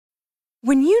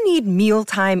When you need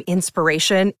mealtime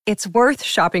inspiration, it's worth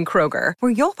shopping Kroger,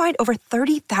 where you'll find over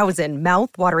 30,000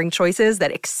 mouth-watering choices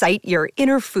that excite your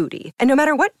inner foodie. And no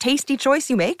matter what tasty choice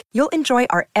you make, you'll enjoy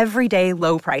our everyday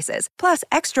low prices, plus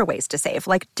extra ways to save,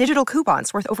 like digital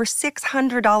coupons worth over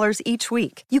 $600 each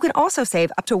week. You can also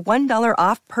save up to $1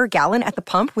 off per gallon at the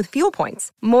pump with fuel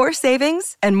points. More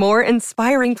savings and more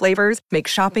inspiring flavors make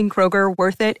shopping Kroger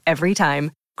worth it every time.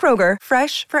 Kroger,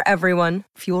 fresh for everyone.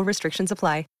 Fuel restrictions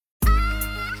apply.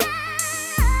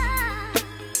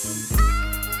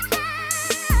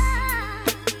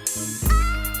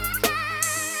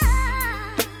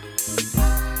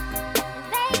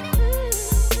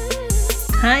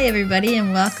 Hi, everybody,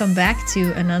 and welcome back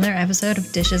to another episode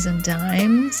of Dishes and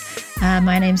Dimes.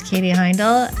 My name's Katie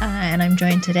Heindel, and I'm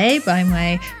joined today by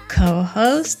my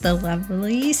co-host, the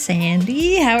lovely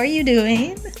Sandy. How are you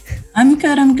doing? I'm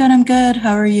good.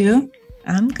 How are you?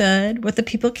 I'm good. What the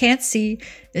people can't see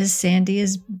is Sandy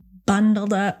is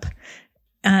bundled up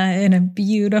in a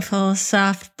beautiful,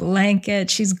 soft blanket.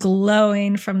 She's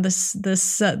glowing from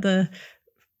the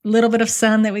little bit of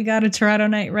sun that we got a Toronto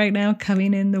night right now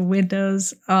coming in the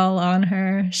windows all on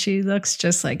her. She looks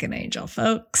just like an angel,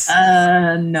 folks.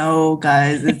 No,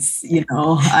 guys, it's,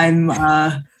 I'm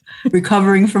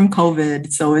recovering from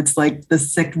COVID. So it's like the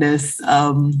sickness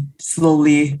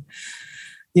slowly,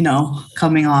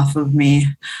 coming off of me.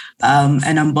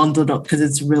 And I'm bundled up because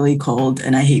it's really cold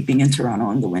and I hate being in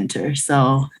Toronto in the winter.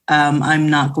 So I'm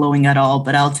not glowing at all,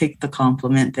 but I'll take the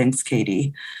compliment. Thanks,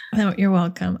 Katie. No, you're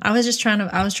welcome. I was trying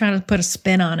to put a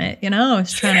spin on it. I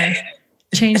was trying to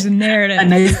change the narrative. A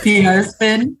nice PR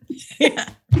spin. Yeah.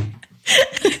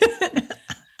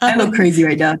 I look crazy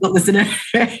right now. Don't listen to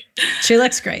her. She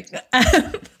looks great. But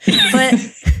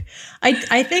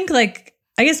I think I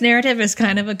guess narrative is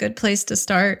kind of a good place to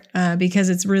start because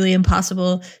it's really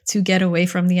impossible to get away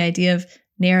from the idea of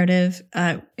narrative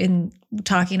in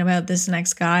talking about this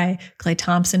next guy. Klay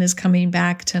Thompson is coming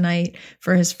back tonight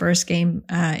for his first game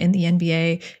in the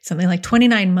NBA. Something like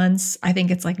 29 months. I think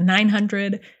it's like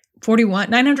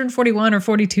 941 or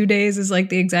 42 days is like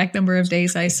the exact number of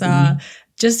days I saw. Mm-hmm.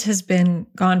 Just has been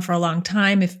gone for a long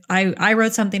time. If I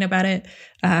wrote something about it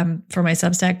for my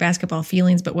Substack Basketball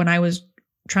Feelings, but when I was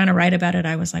trying to write about it,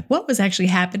 I was like, what was actually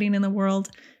happening in the world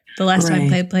the last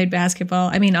time I played basketball?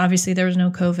 I mean, obviously there was no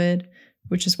COVID,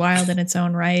 which is wild in its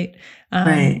own right.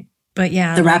 Right. But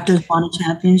yeah. The Raptors won a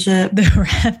championship. The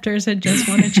Raptors had just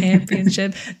won a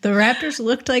championship. The Raptors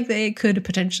looked like they could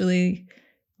potentially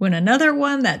win another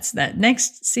one. That's that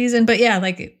next season. But yeah,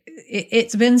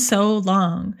 it's been so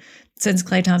long since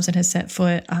Klay Thompson has set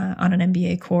foot on an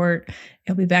NBA court.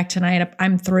 He'll be back tonight.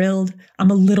 I'm thrilled. I'm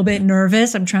a little bit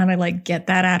nervous. I'm trying to get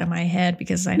that out of my head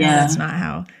because I know that's not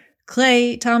how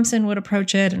Klay Thompson would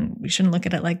approach it, and we shouldn't look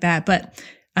at it like that. But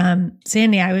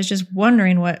Sandy, I was just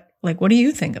wondering what do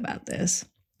you think about this?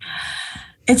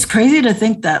 It's crazy to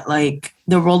think that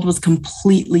the world was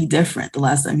completely different the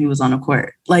last time he was on a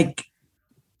court. Like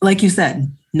you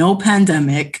said, no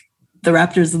pandemic. The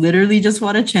Raptors literally just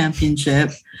won a championship.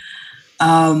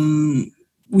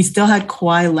 We still had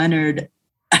Kawhi Leonard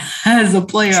as a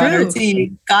player on our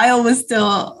team. Kyle was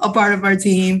still a part of our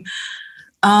team.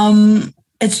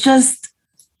 It's just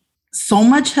so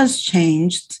much has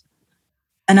changed.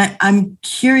 And I'm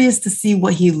curious to see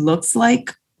what he looks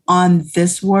like on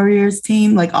this Warriors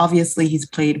team. Obviously he's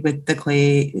played with the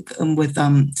Klay,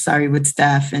 with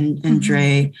Steph and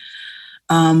Dre.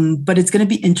 But it's going to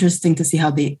be interesting to see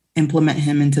how they implement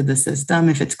him into the system.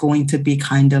 If it's going to be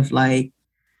kind of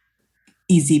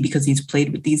easy because he's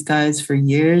played with these guys for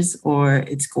years, or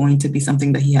it's going to be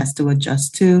something that he has to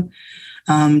adjust to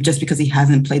just because he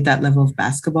hasn't played that level of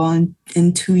basketball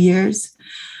in 2 years.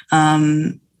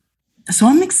 So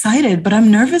I'm excited, but I'm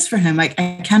nervous for him. I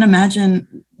can't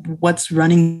imagine what's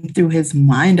running through his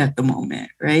mind at the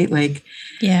moment, right?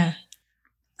 Yeah.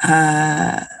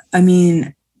 I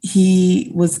mean,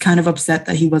 he was kind of upset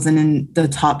that he wasn't in the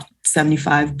top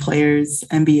 75 players,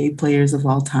 NBA players of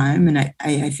all time. And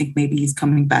I think maybe he's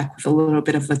coming back with a little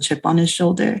bit of a chip on his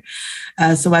shoulder.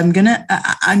 So I'm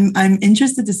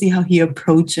interested to see how he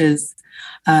approaches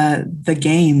the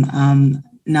game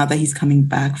now that he's coming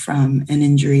back from an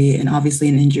injury, and obviously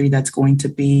an injury that's going to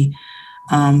be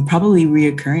probably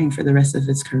reoccurring for the rest of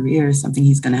his career, something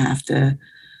he's going to have to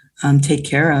take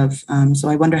care of. So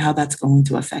I wonder how that's going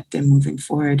to affect him moving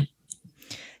forward.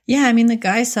 Yeah, I mean, the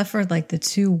guy suffered the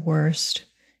two worst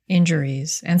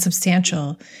injuries and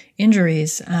substantial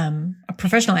injuries. A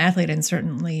professional athlete and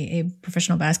certainly a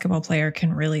professional basketball player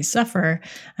can really suffer.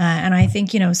 And I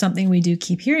think, something we do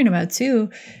keep hearing about too,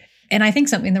 And I think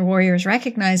something the Warriors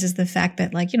recognize is the fact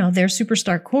that, like, you know, their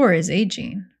superstar core is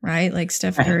aging, right? Like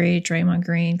Steph Curry, Draymond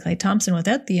Green, Klay Thompson,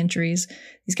 without the injuries,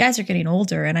 these guys are getting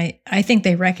older. And I think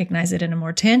they recognize it in a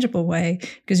more tangible way,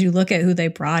 because you look at who they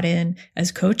brought in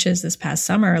as coaches this past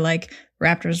summer, like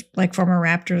Raptors, like former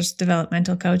Raptors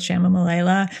developmental coach Shama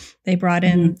Malela. They brought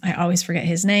in, I always forget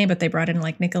his name, but they brought in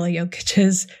like Nikola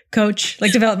Jokic's coach,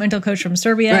 like developmental coach from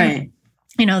Serbia. Right.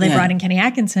 You know, they brought in Kenny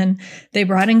Atkinson. They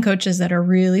brought in coaches that are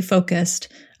really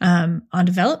focused on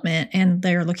development, and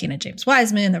they're looking at James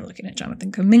Wiseman. They're looking at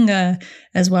Jonathan Kuminga,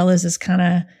 as well as this kind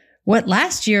of what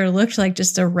last year looked like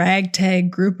just a ragtag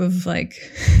group of like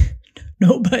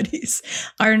nobodies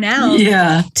are now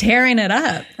tearing it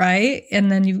up, right? And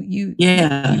then you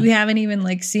haven't even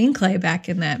like seen Klay back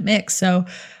in that mix. So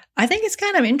I think it's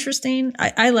kind of interesting.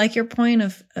 I like your point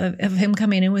of him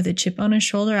coming in with a chip on his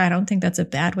shoulder. I don't think that's a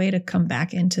bad way to come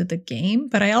back into the game.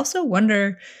 But I also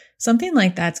wonder, something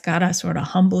like that's got to sort of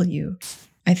humble you,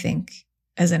 I think,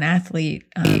 as an athlete.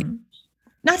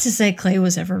 Not to say Klay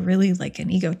was ever really like an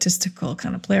egotistical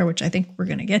kind of player, which I think we're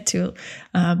going to get to.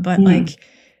 But like,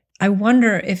 I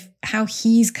wonder if how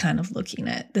he's kind of looking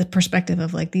at the perspective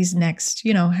of like these next,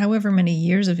 you know, however many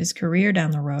years of his career down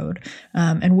the road,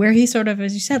 and where he sort of,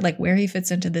 as you said, like where he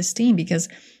fits into this team, because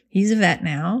he's a vet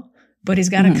now, but he's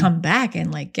got to come back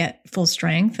and like get full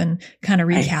strength and kind of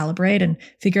recalibrate and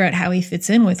figure out how he fits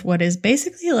in with what is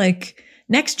basically like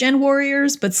next gen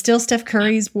Warriors, but still Steph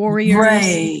Curry's Warriors.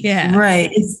 Right. Yeah.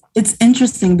 Right. It's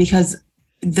interesting because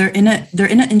they're in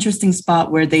an interesting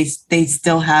spot where they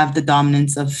still have the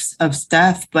dominance of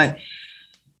Steph, but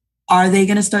are they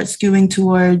going to start skewing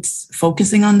towards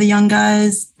focusing on the young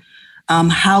guys?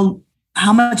 How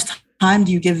much time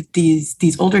do you give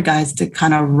these older guys to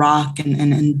kind of rock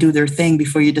and do their thing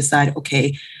before you decide,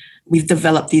 okay, we've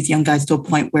developed these young guys to a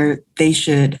point where they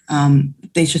should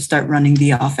start running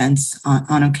the offense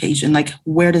on occasion? Like,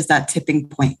 where does that tipping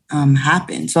point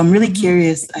happen? So I'm really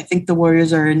curious. I think the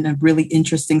Warriors are in a really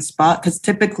interesting spot, because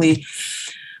typically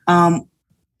the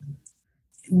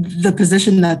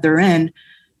position that they're in,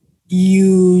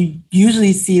 you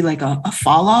usually see like a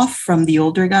fall off from the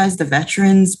older guys, the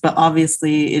veterans, but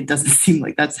obviously it doesn't seem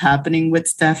like that's happening with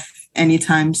Steph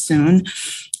anytime soon.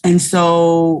 And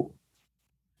so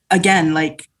again,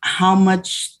 like, how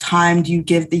much time do you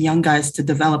give the young guys to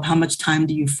develop? How much time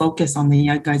do you focus on the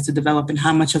young guys to develop? And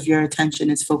how much of your attention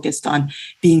is focused on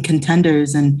being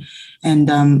contenders and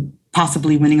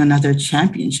possibly winning another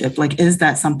championship? Like, is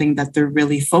that something that they're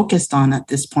really focused on at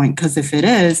this point? Because if it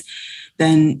is,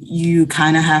 then you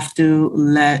kind of have to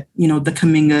let, you know, the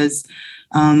Kumingas,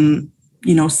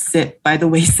 you know, sit by the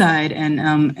wayside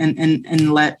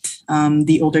and let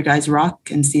the older guys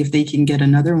rock and see if they can get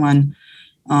another one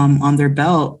on their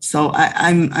belt. So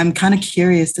I'm kind of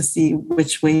curious to see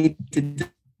which way to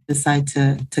decide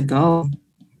to go.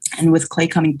 And with Klay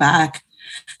coming back,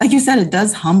 like you said, it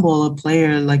does humble a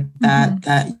player like that,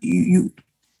 that you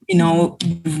know,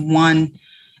 you've won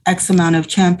X amount of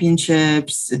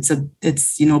championships.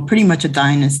 It's you know, pretty much a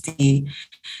dynasty.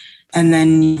 And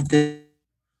then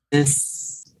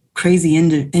this crazy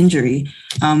injury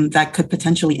that could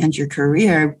potentially end your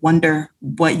career. Wonder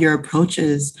what your approach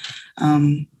is,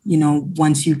 you know,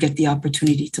 once you get the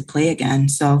opportunity to play again.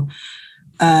 So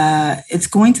it's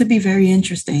going to be very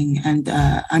interesting. And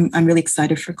I'm really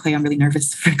excited for Klay. I'm really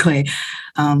nervous for Klay.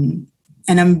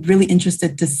 And I'm really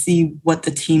interested to see what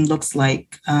the team looks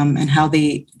like and how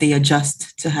they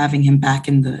adjust to having him back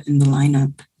in the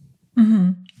lineup.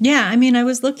 Yeah, I mean, I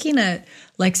was looking at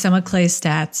like some of Klay's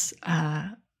stats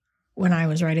when I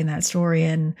was writing that story,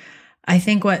 and I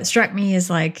think what struck me is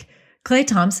like Klay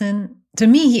Thompson. To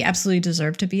me, he absolutely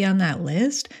deserved to be on that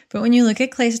list. But when you look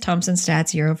at Klay Thompson's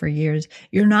stats year over years,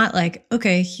 you're not like,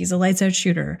 okay, he's a lights out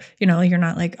shooter. You know, you're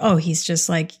not like, oh, he's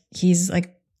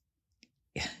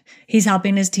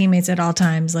helping his teammates at all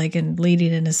times, like, and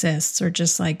leading in assists, or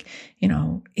just like, you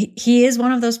know, he is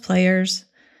one of those players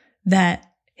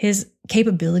that his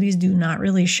capabilities do not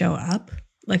really show up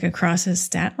like across his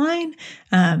stat line.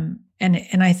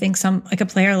 And I think like a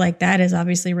player like that is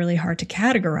obviously really hard to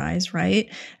categorize,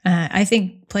 right? I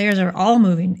think players are all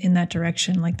moving in that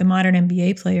direction. Like the modern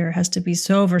NBA player has to be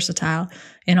so versatile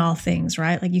in all things,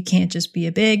 right? Like you can't just be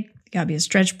a big, you gotta be a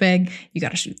stretch big, you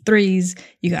gotta shoot threes,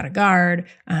 you gotta guard,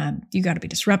 you gotta be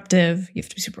disruptive, you have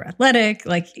to be super athletic.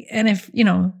 Like, and if, you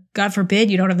know, God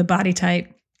forbid you don't have the body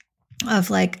type of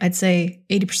like, I'd say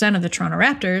 80% of the Toronto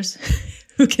Raptors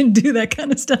who can do that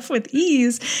kind of stuff with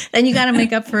ease, then you got to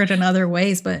make up for it in other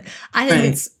ways. But I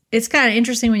think it's kind of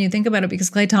interesting when you think about it, because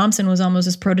Klay Thompson was almost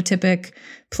this prototypic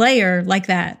player like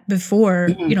that before,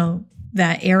 you know,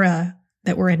 that era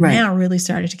that we're in now really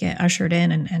started to get ushered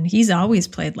in. And he's always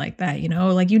played like that, you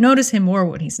know, like you notice him more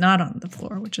when he's not on the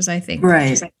floor, which is, I think,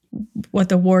 what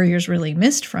the Warriors really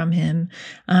missed from him.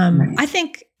 I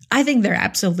think they're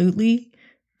absolutely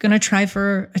going to try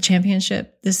for a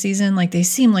championship this season. Like they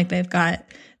seem like they've got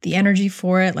the energy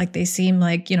for it. Like they seem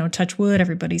like, you know, touch wood,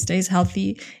 everybody stays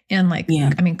healthy. And like,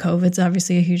 I mean, COVID's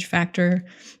obviously a huge factor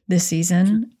this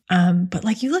season. But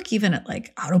like you look even at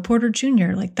like Otto Porter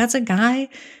Jr., like that's a guy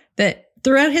that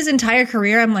throughout his entire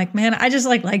career, I'm like, man, I just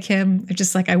like him. It's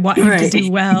just like, I want him to do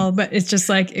well, but it's just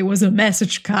like, it was a mess at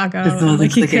Chicago.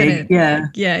 Like he couldn't.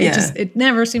 It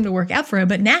never seemed to work out for him.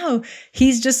 But now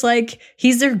he's just like,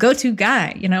 he's their go-to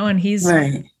guy, you know, and he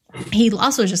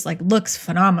also just like looks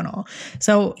phenomenal.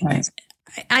 So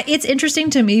it's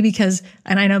interesting to me because,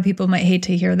 and I know people might hate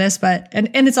to hear this, but, and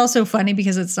it's also funny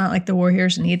because it's not like the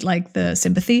Warriors need like the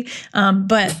sympathy.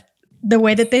 But the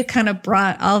way that they kind of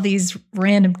brought all these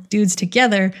random dudes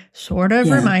together sort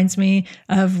of reminds me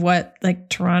of what like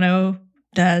Toronto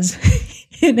does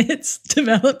in its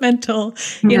developmental,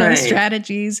 you know,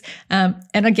 strategies. And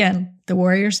again, the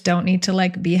Warriors don't need to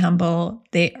like be humble.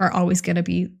 They are always going to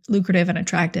be lucrative and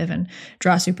attractive and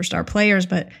draw superstar players.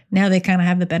 But now they kind of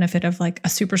have the benefit of like a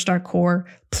superstar core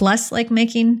plus like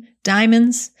making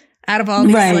diamonds out of all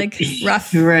these like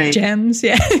rough gems.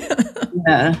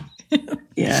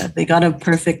 Yeah, they got a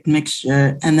perfect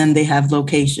mixture, and then they have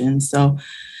locations. So,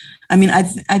 I mean, I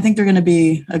think they're going to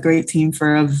be a great team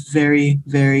for a very,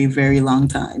 very, very long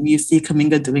time. You see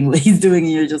Kuminga doing what he's doing,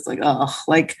 and you're just like, oh,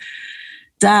 like,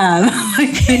 damn,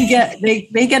 like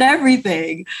they get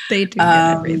everything. They do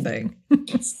get everything.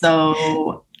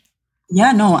 So,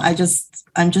 yeah, no,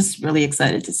 I'm just really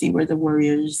excited to see where the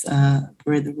Warriors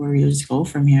go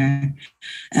from here,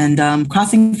 and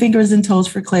crossing fingers and toes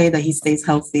for Klay that he stays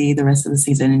healthy the rest of the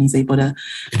season and he's able to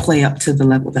play up to the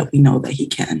level that we know that he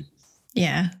can.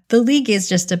 Yeah, the league is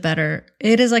just it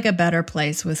is like a better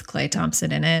place with Klay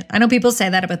Thompson in it. I know people say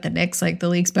that about the Knicks, like the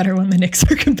league's better when the Knicks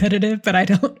are competitive, but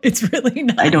it's really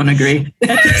not. I don't agree.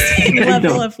 At the same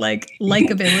level of like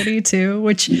likability too,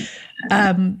 which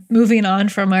moving on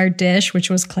from our dish, which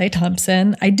was Klay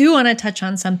Thompson, I do want to touch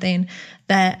on something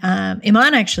that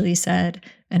Iman actually said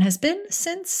and has been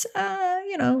since,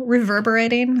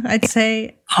 reverberating, I'd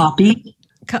say. Copy.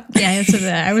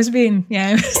 I was being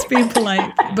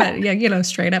polite, but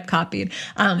straight up copied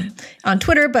on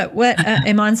Twitter. But what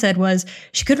Iman said was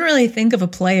she couldn't really think of a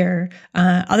player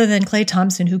other than Klay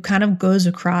Thompson who kind of goes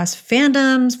across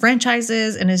fandoms,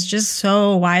 franchises, and is just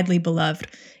so widely beloved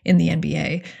in the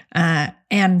NBA.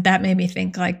 And that made me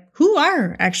think, like, who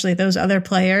are actually those other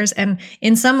players? And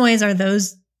in some ways, are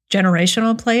those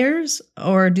generational players,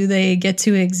 or do they get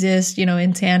to exist,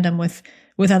 in tandem with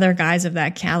other guys of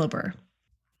that caliber?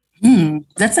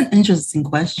 That's an interesting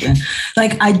question.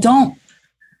 Like, I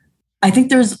think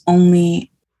there's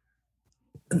only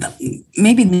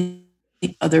maybe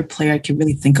the other player I can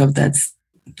really think of that's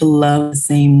beloved the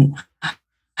same. I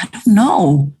don't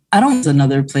know. There's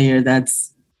another player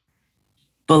that's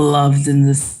beloved in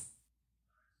this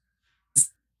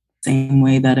same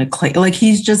way that a Klay, like,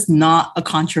 he's just not a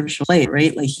controversial player,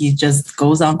 right? Like, he just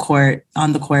goes on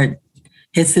the court,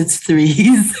 hits his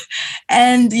threes,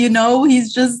 and,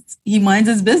 he minds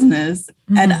his business.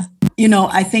 Mm-hmm. And,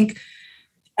 I think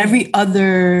every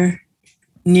other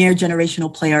near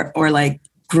generational player or like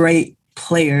great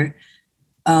player,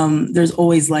 there's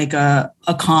always like a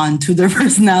con to their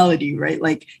personality, right?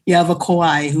 Like, you have a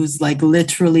Kawhi who's like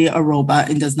literally a robot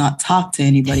and does not talk to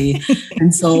anybody.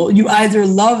 And so you either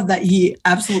love that he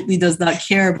absolutely does not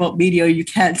care about media, or you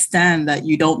can't stand that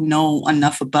you don't know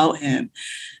enough about him.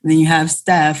 And then you have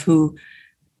Steph, who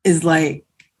is like,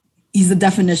 he's the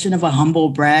definition of a humble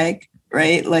brag,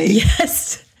 right? Like,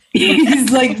 yes. He's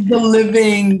like the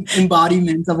living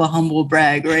embodiment of a humble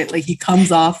brag, right? Like, he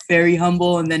comes off very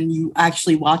humble, and then you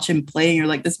actually watch him play and you're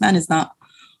like, this man is not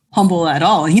humble at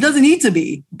all. And he doesn't need to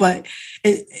be, but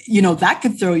that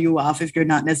could throw you off if you're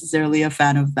not necessarily a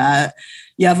fan of that.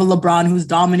 You have a LeBron who's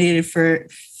dominated for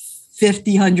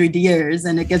 50, 100 years,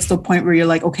 and it gets to a point where you're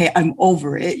like, okay, I'm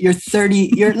over it. You're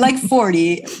 30, you're like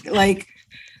 40, like,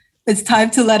 it's time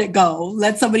to let it go.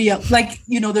 Let somebody else,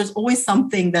 there's always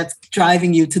something that's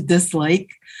driving you to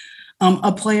dislike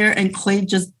a player, and Klay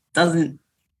just doesn't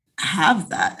have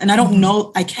that. And I don't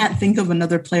know, I can't think of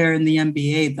another player in the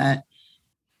NBA that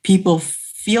people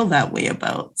feel that way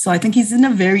about. So I think he's in a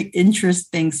very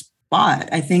interesting spot.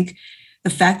 I think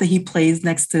the fact that he plays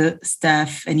next to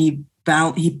Steph and he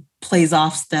plays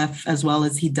off Steph as well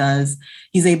as he does,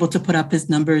 he's able to put up his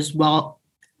numbers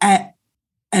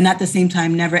and at the same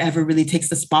time, never, ever really takes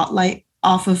the spotlight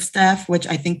off of Steph, which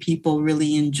I think people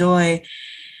really enjoy.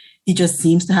 He just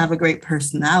seems to have a great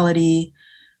personality.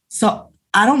 So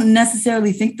I don't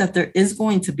necessarily think that there is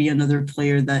going to be another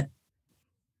player that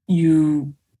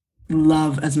you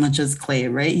love as much as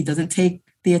Klay, right? He doesn't take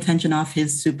the attention off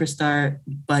his superstar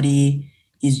buddy.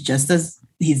 He's,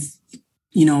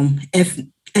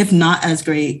 if not as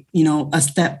great, a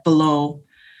step below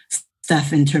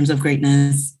Steph in terms of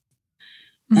greatness.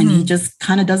 And he just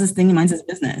kind of does his thing and minds his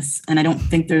business. And I don't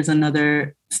think there's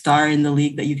another star in the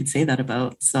league that you could say that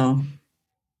about. So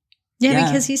yeah,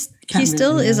 because he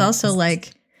still is also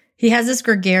like, he has this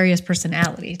gregarious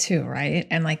personality too, right?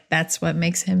 And like, that's what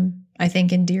makes him, I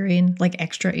think, endearing, like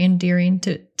extra endearing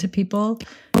to people.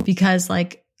 Because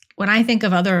like, when I think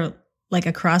of other like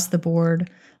across the board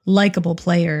likable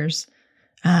players,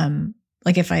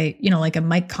 like if I, like a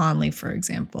Mike Conley, for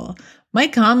example,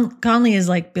 Mike Conley is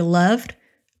like beloved,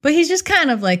 but he's just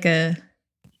kind of like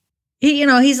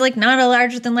he's like not a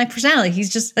larger than life personality.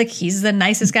 He's just like, he's the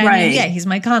nicest guy in the NBA. He's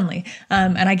Mike Conley.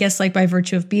 And I guess like by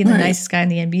virtue of being the nicest guy in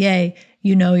the NBA,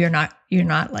 you're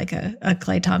not like a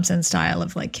Klay Thompson style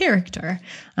of like character.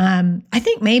 I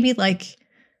think maybe like,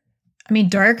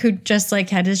 Dirk, who just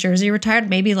like had his jersey retired,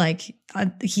 maybe like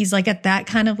he's like at that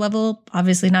kind of level,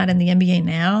 obviously not in the NBA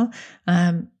now.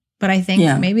 But I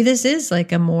think maybe this is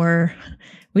like a more,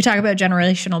 we talk about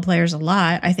generational players a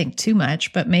lot, I think too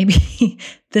much, but maybe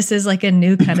this is like a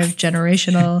new kind of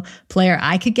generational player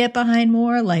I could get behind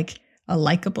more, like a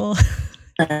likable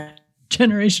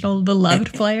generational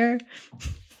beloved player.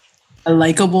 A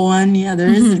likable one. Yeah, there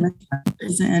isn't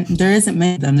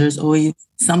many of them. There's always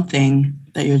something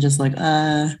that you're just like,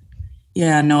 I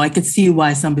could see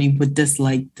why somebody would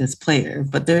dislike this player,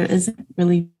 but there isn't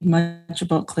really much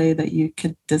about Klay that you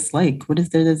could dislike. What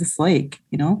is there to dislike,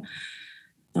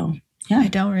 So, yeah. I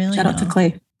don't really Shout out to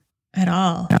Klay. At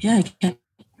all. Yeah, I can't.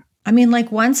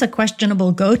 Like once a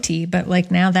questionable goatee, but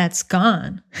like now that's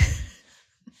gone.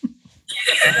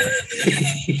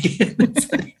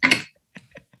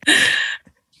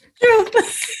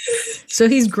 So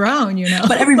he's grown,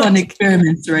 But everyone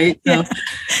experiments, right? So,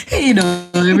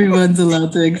 everyone's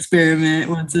allowed to experiment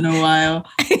once in a while.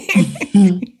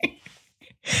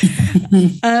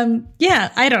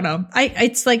 I don't know.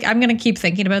 It's like, I'm going to keep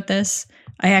thinking about this.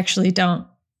 I actually don't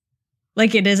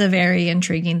like, it is a very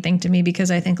intriguing thing to me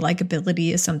because I think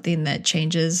likability is something that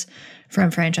changes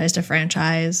from franchise to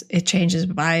franchise. It changes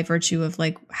by virtue of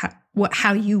like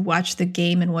how you watch the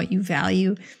game and what you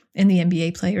value in the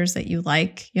NBA players that you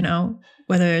like,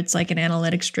 whether it's like an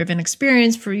analytics driven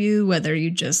experience for you, whether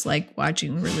you just like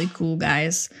watching really cool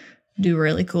guys do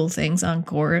really cool things on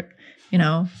court,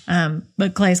 but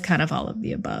Klay's kind of all of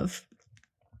the above.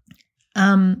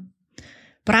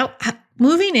 But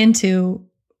moving into,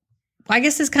 I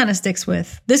guess this kind of sticks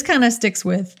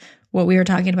with what we were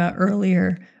talking about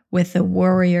earlier with the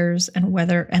Warriors and what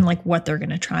they're going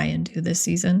to try and do this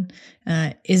season.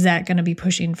 Is that going to be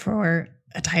pushing for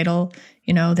a title?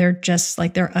 They're just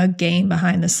like, they're a game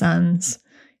behind the Suns.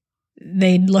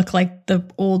 They look like the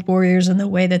old Warriors in the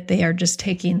way that they are just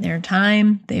taking their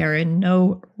time. They are in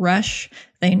no rush.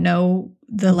 They know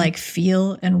the like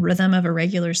feel and rhythm of a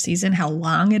regular season, how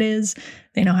long it is.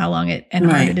 They know how long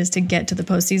hard it is to get to the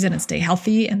postseason and stay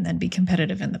healthy and then be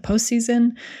competitive in the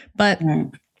postseason. But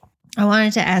I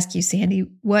wanted to ask you, Sandy,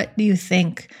 what do you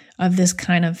think of this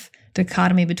kind of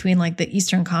dichotomy between like the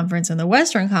Eastern Conference and the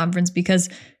Western Conference? Because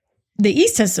the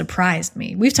East has surprised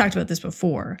me. We've talked about this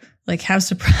before, like how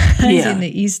surprising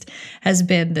the East has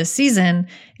been this season,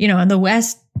 and the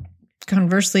West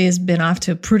conversely has been off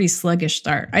to a pretty sluggish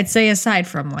start. I'd say aside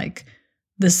from like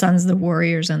the Suns, the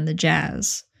Warriors, and the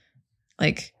Jazz,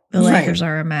 like the Lakers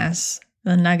are a mess.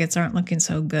 The Nuggets aren't looking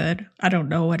so good. I don't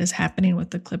know what is happening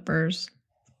with the Clippers.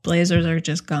 Blazers are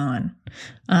just gone.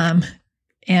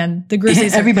 And the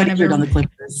Grizzlies everybody are kind of on the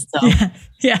Clippers. So.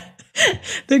 Yeah.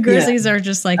 The Grizzlies are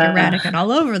just like erratic and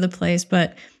all over the place.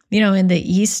 But, in the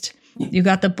East, you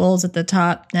got the Bulls at the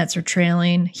top. Nets are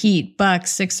trailing. Heat,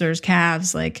 Bucks, Sixers,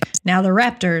 Cavs. Like now the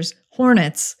Raptors,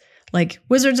 Hornets. Like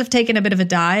Wizards have taken a bit of a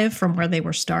dive from where they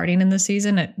were starting in the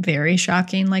season at very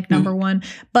shocking, like number one.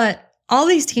 But all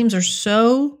these teams are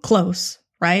so close,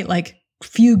 right? Like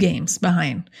few games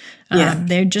behind.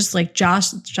 They're just like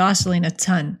jostling a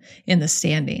ton in the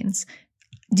standings.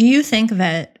 Do you think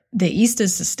that the East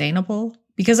is sustainable?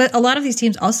 Because a lot of these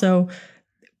teams also,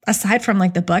 aside from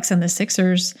like the Bucks and the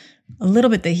Sixers, a little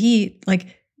bit the Heat,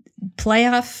 like the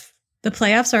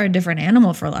playoffs are a different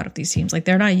animal for a lot of these teams. Like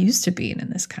they're not used to being in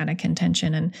this kind of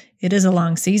contention, and it is a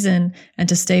long season, and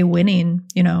to stay winning,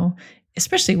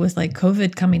 especially with like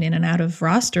COVID coming in and out of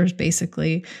rosters,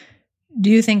 basically. Do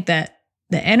you think that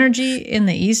the energy in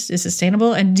the East is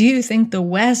sustainable? And do you think the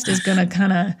West is going to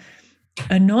kind of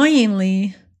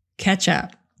annoyingly catch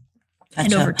up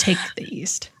and overtake the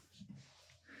East?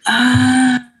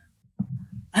 I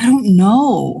don't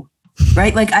know.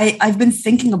 Right? Like I've been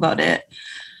thinking about it.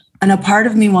 And a part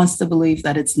of me wants to believe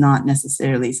that it's not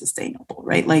necessarily sustainable,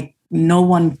 right? Like no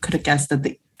one could have guessed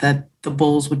that the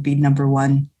Bulls would be number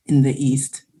one in the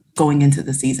East going into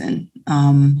the season.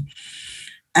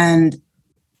 And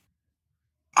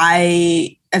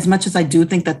as much as I do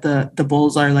think that the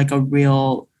Bulls are like a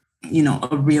real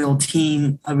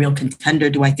team, a real contender,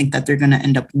 do I think that they're going to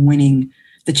end up winning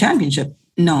the championship?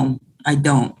 No, I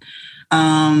don't.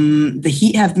 The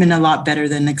Heat have been a lot better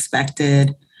than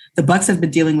expected. The Bucks have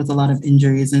been dealing with a lot of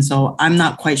injuries. And so I'm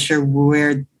not quite sure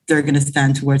where they're going to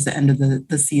stand towards the end of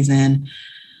the season.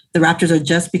 The Raptors are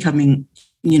just becoming,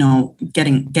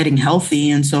 getting healthy.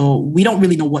 And so we don't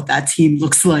really know what that team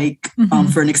looks like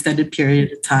for an extended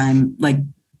period of time, like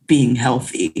being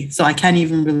healthy. So I can't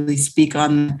even really speak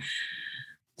on.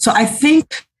 So I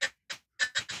think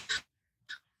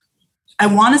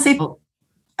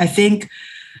I think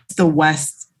the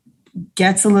West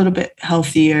gets a little bit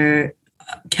healthier.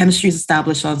 Chemistry is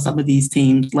established on some of these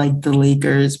teams, like the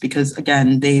Lakers, because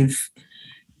again, they're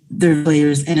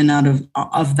players in and out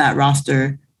of that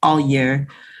roster all year,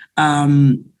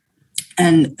 and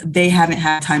they haven't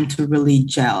had time to really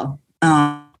gel.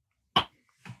 On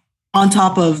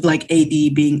top of like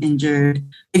AD being injured,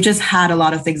 they've just had a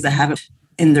lot of things that haven't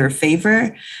in their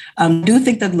favor. I do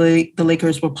think that the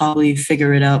Lakers will probably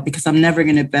figure it out because I'm never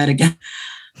going to bet again.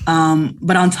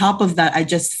 But on top of that, I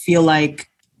just feel like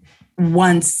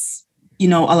once, a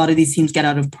lot of these teams get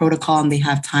out of protocol and they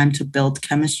have time to build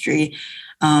chemistry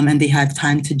and they have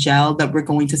time to gel, that we're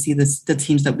going to see the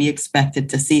teams that we expected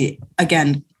to see.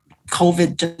 Again,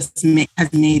 COVID just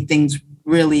has made things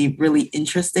really, really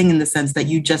interesting in the sense that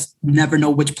you just never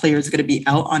know which player is going to be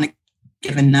out on a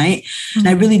given night. Mm-hmm. And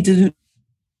I really do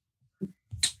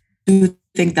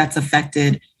think that's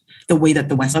affected the way that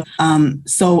the West.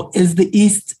 So is the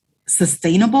East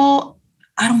sustainable?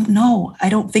 I don't know. I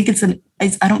think it's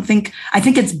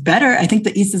better. I think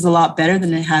the East is a lot better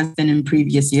than it has been in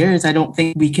previous years. I don't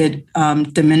think we could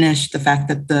diminish the fact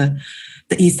that the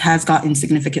East has gotten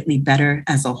significantly better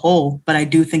as a whole, but I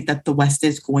do think that the West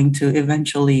is going to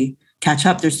eventually catch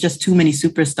up. There's just too many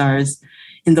superstars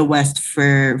in the West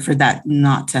for that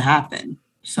not to happen.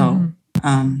 So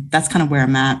that's kind of where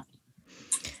I'm at.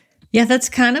 Yeah, that's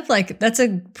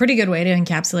a pretty good way to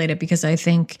encapsulate it, because I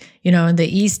think, in the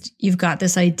East, you've got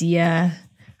this idea.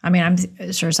 I mean,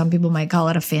 I'm sure some people might call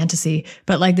it a fantasy,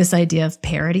 but like this idea of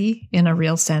parity in a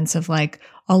real sense of like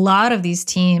a lot of these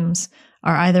teams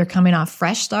are either coming off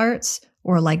fresh starts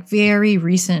or like very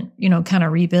recent, kind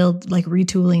of rebuild, like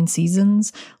retooling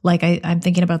seasons. Like I'm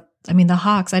thinking about, the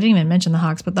Hawks, I didn't even mention the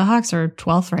Hawks, but the Hawks are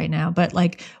 12th right now. But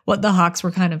like what the Hawks were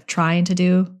kind of trying to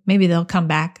do, maybe they'll come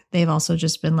back. They've also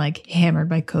just been like hammered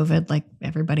by COVID like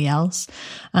everybody else.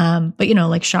 But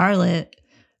like Charlotte,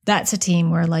 that's a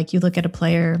team where like you look at a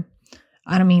player,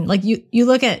 you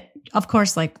look at, of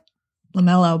course, like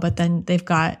LaMelo, but then they've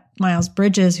got Miles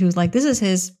Bridges, who's like, this is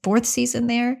his 4th season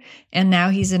there. And now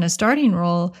he's in a starting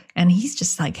role and he's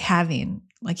just like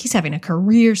he's having a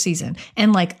career season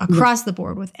and like across the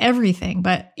board with everything.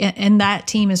 And that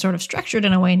team is sort of structured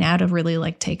in a way now to really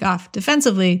like take off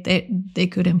defensively. They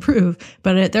could improve,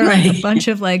 but they're like a bunch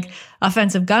of like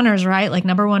offensive gunners, right? Like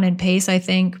number 1 in pace, I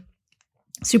think,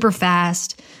 super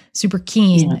fast, super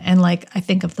keen. Yeah. And like, I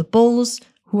think of the Bulls,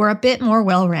 who are a bit more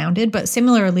well-rounded, but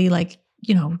similarly, like,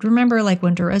 remember like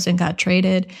when DeRozan got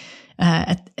traded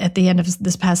at the end of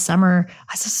this past summer,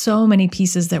 I saw so many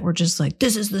pieces that were just like,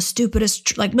 this is the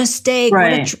stupidest mistake.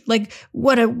 Right.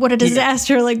 What a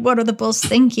disaster. Yeah. Like, what are the Bulls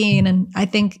thinking? And I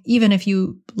think even if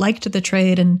you liked the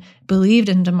trade and believed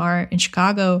in DeMar in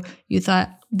Chicago, you thought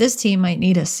this team might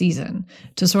need a season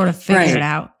to sort of figure it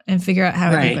out and figure out how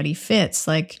everybody fits.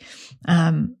 Like,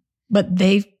 but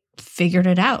they figured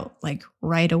it out like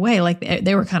right away. Like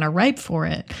they were kind of ripe for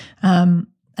it.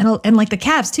 And like the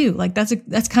Cavs too, like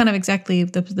that's kind of exactly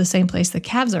the same place the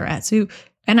Cavs are at. So,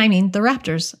 and the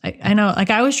Raptors, I know, like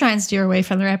I always try and steer away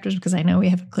from the Raptors because I know we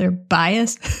have a clear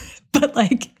bias, but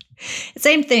like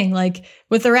same thing, like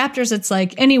with the Raptors, it's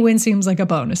like any win seems like a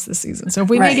bonus this season. So if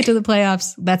we make it to the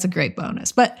playoffs, that's a great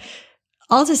bonus. But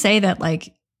all to say that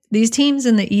like these teams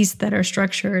in the East that were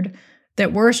structured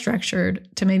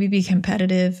to maybe be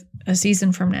competitive a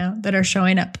season from now, that are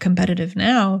showing up competitive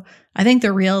now, I think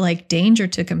the real like danger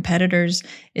to competitors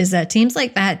is that teams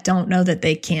like that don't know that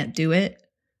they can't do it.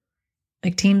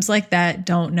 Like teams like that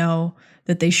don't know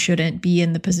that they shouldn't be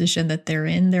in the position that they're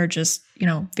in. They're just,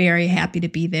 very happy to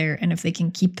be there. And if they can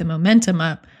keep the momentum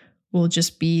up, will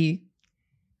just be,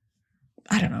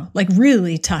 I don't know, like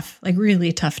really tough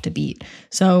to beat.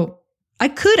 So I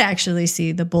could actually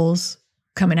see the Bulls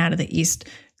coming out of the East.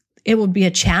 It would be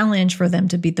a challenge for them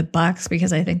to beat the Bucks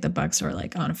because I think the Bucks are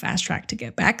like on a fast track to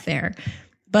get back there.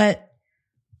 But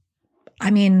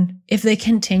I mean, if they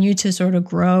continue to sort of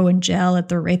grow and gel at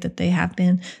the rate that they have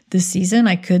been this season,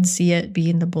 I could see it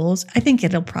being the Bulls. I think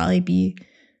it'll probably be,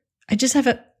 I just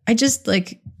feel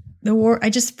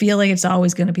like it's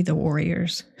always going to be the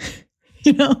Warriors.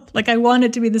 You know, like I want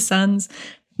it to be the Suns,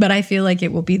 but I feel like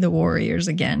it will be the Warriors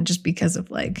again, just because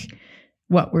of like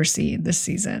what we're seeing this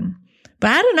season. But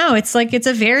I don't know. It's like, it's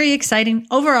a very exciting,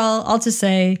 overall, all to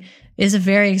say, is a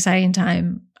very exciting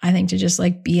time, I think, to just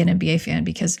like be an NBA fan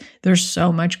because there's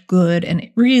so much good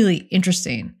and really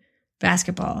interesting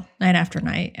basketball night after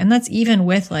night. And that's even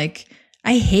with like,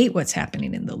 I hate what's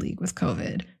happening in the league with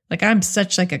COVID. Like I'm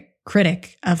such like a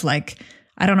critic of like,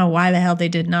 I don't know why the hell they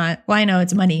did not, well, I know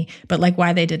it's money, but like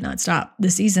why they did not stop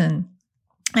the season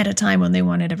at a time when they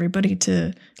wanted everybody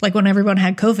to, like when everyone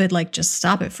had COVID, like just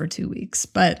stop it for 2 weeks.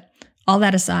 But all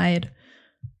that aside,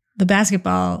 the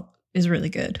basketball is really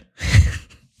good.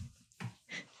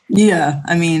 Yeah,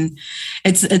 I mean,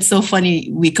 it's so funny.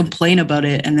 We complain about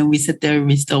it, and then we sit there and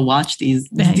we still watch these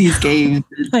games.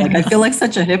 Like I feel like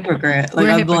such a hypocrite. Like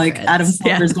I'm like Adam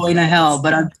Silver's going to hell,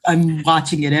 but I'm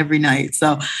watching it every night.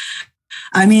 So,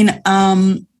 I mean,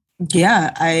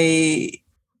 yeah,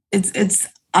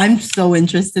 I'm so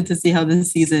interested to see how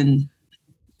this season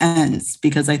ends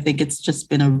because I think it's just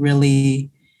been a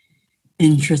really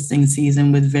interesting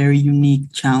season with very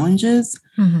unique challenges.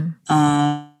 Mm-hmm.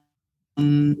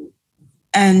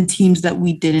 And teams that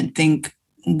we didn't think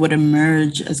would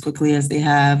emerge as quickly as they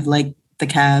have, like the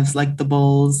Cavs, like the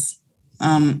Bulls.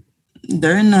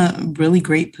 They're in a really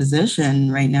great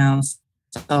position right now.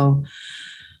 So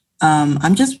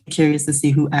I'm just curious to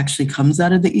see who actually comes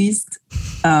out of the East.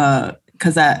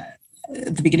 Because at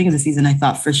the beginning of the season, I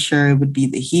thought for sure it would be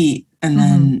the Heat. And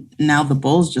then now the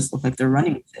Bulls just look like they're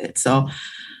running with it. So,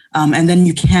 and then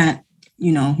you can't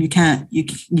ignore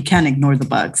the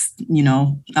Bucks.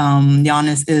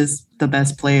 Giannis is the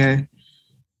best player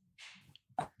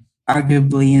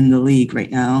arguably in the league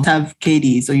right now. Have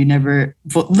KD, so you never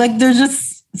like there's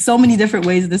just so many different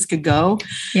ways this could go.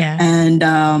 Yeah. And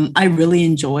I really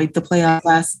enjoyed the playoff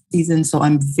last season, so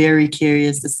I'm very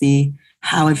curious to see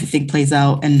how everything plays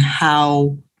out and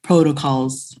how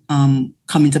protocols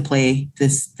come into play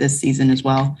this season as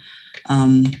well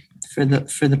for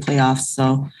the playoffs.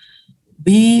 So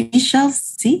we shall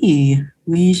see.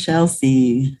 We shall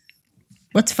see.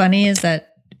 What's funny is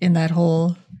that in that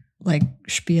whole like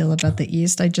spiel about the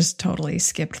East, I just totally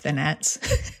skipped the Nets.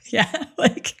 Yeah,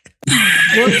 like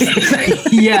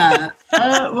whoops. Yeah.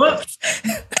 Whoops.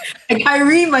 And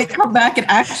Kyrie might come back and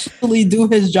actually do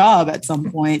his job at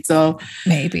some point. So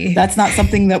maybe that's not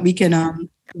something that we can.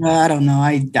 I don't know.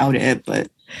 I doubt it, but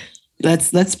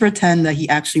let's pretend that he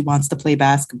actually wants to play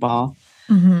basketball.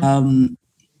 Mm-hmm.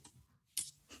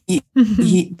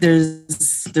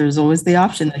 There's always the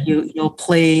option that he'll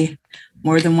play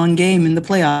more than one game in the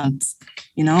playoffs.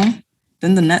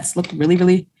 Then the Nets look really,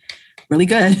 really, really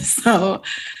good. So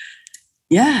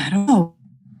yeah, I don't know.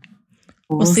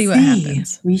 We'll see what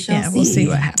happens. We shall see. We'll see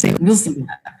what happens. We'll see what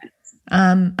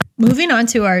happens. Moving on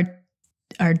to our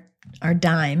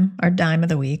dime of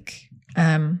the week.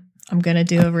 I'm going to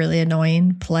do a really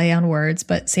annoying play on words,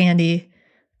 but Sandy,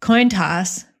 coin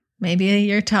toss. Maybe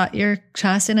you're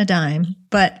tossing a dime,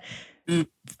 but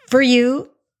for you,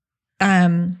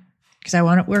 because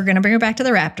we're going to bring her back to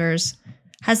the Raptors.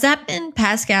 Has that been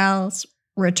Pascal's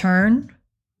return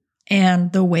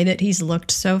and the way that he's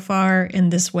looked so far in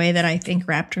this way that I think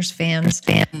Raptors fans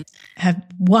have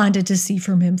wanted to see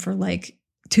from him for like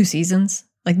 2 seasons?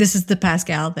 Like this is the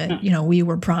Pascal that, we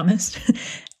were promised.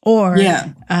 Or is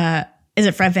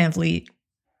it Fred VanVleet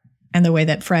and the way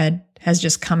that Fred has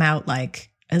just come out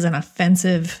like as an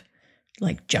offensive,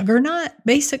 like juggernaut,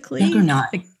 basically. Juggernaut.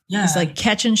 It's like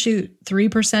catch and shoot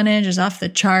 3% is off the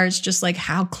charts, just like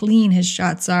how clean his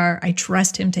shots are. I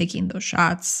trust him taking those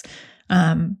shots.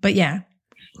 But yeah,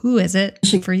 who is it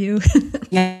for you?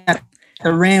 Yeah,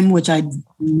 the rim, which I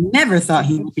never thought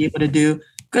he would be able to do.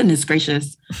 Goodness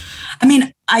gracious. I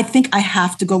mean, I think I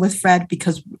have to go with Fred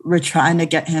because we're trying to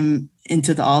get him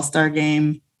into the All-Star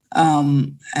game.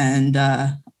 And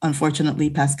unfortunately,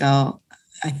 Pascal,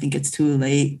 I think it's too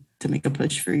late to make a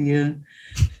push for you.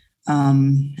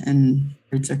 And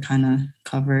words are kind of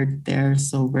covered there.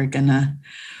 So I'm going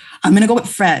to go with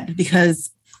Fred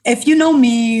because if you know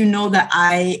me, you know that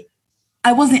I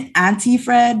wasn't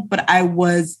anti-Fred, but I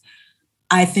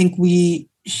think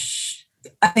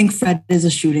Fred is a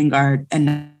shooting guard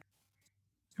and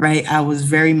right? I was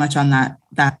very much on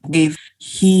that wave.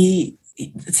 His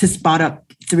spot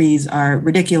up threes are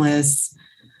ridiculous.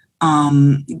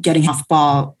 Getting off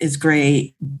ball is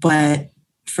great, but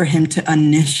for him to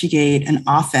initiate an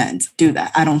offense, do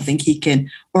that, I don't think he can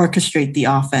orchestrate the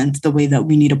offense the way that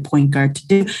we need a point guard to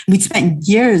do. We spent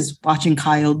years watching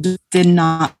Kyle, did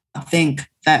not think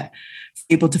that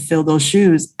able to fill those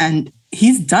shoes, and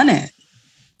he's done it.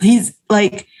 He's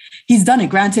done it.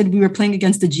 Granted, we were playing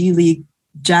against the G League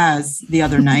Jazz the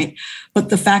other night, but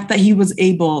the fact that he was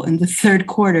able in the third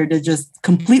quarter to just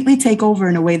completely take over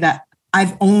in a way that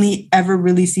I've only ever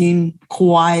really seen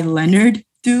Kawhi Leonard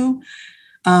do,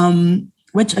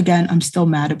 which again, I'm still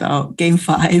mad about. Game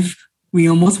 5, we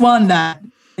almost won that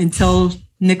until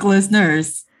Nicholas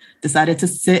Nurse decided to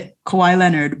sit Kawhi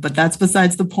Leonard, but that's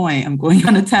besides the point. I'm going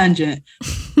on a tangent.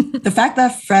 The fact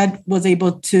that Fred was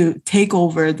able to take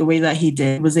over the way that he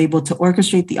did, was able to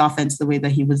orchestrate the offense the way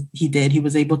that he did. He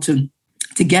was able to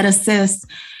get assists,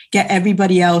 get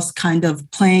everybody else kind of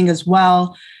playing as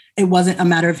well. It wasn't a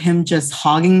matter of him just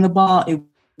hogging the ball. It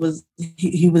was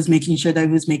he was making sure that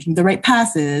he was making the right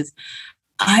passes.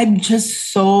 I'm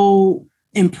just so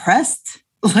impressed,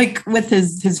 like, with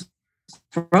his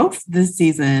growth this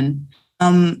season.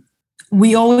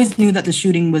 We always knew that the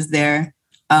shooting was there.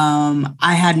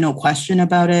 I had no question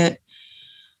about it,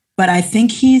 but I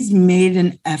think he's made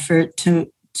an effort to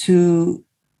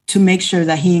make sure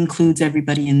that he includes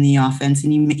everybody in the offense,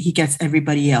 and he gets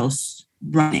everybody else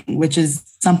running, which is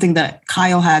something that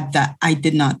Kyle had that I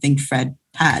did not think Fred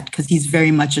had, because he's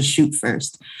very much a shoot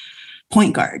first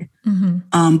point guard.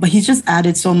 Mm-hmm. But he's just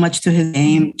added so much to his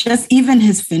game, just even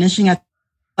his finishing at,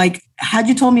 like, had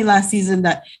you told me last season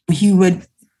that he would,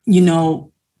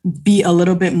 be a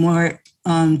little bit more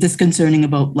disconcerting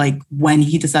about, like, when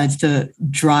he decides to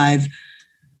drive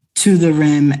to the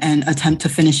rim and attempt to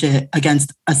finish it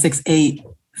against a 6'8"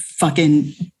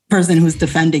 fucking person who's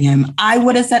defending him, I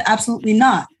would have said absolutely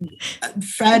not.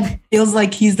 Fred feels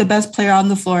like he's the best player on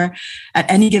the floor at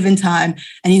any given time,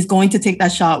 and he's going to take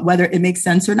that shot whether it makes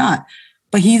sense or not.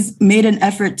 But he's made an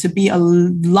effort to be a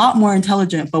lot more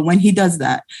intelligent. But when he does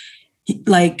that,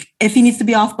 if he needs to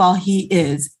be off ball, he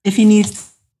is. If he needs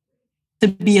to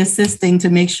be assisting to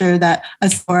make sure that a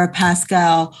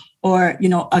Pascal or,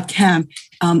 a Kemp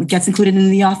gets included in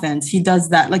the offense, he does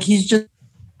that. Like, he's just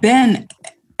been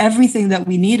everything that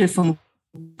we needed from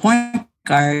a point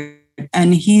guard.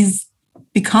 And he's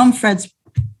become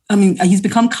he's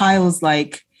become Kyle's,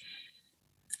 like,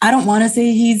 I don't want to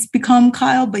say he's become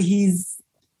Kyle, but he's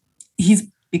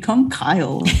become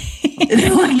Kyle.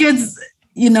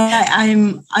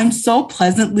 I'm so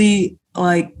pleasantly,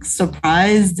 like,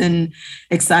 surprised and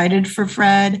excited for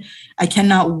Fred. I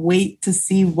cannot wait to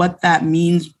see what that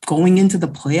means going into the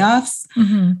playoffs,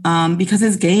 because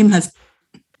his game has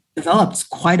developed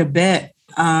quite a bit.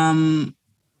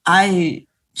 I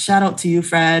shout out to you,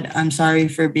 Fred. I'm sorry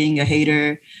for being a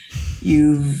hater.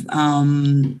 You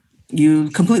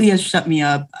completely have shut me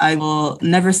up. I will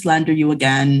never slander you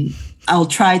again. I'll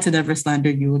try to never slander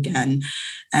you again.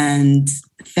 And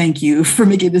thank you for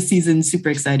making this season super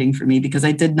exciting for me, because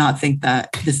I did not think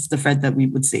that this is the Fred that we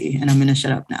would see. And I'm going to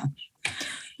shut up now.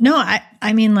 No,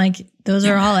 I mean, like, those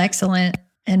are all excellent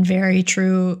and very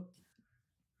true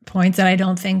points that I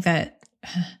don't think that,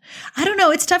 I don't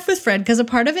know. It's tough with Fred because a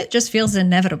part of it just feels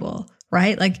inevitable,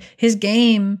 right? Like, his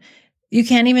game, you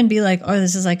can't even be like, oh,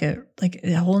 this is like a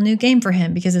whole new game for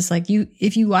him, because it's like,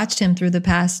 if you watched him through the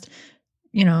past,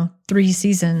 3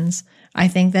 seasons, I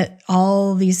think that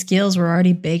all these skills were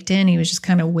already baked in. He was just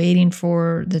kind of waiting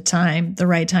for the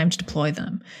right time to deploy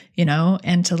them,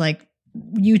 and to, like,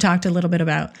 you talked a little bit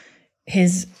about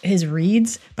his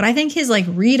reads, but I think his, like,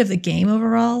 read of the game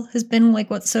overall has been, like,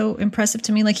 what's so impressive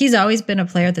to me. Like, he's always been a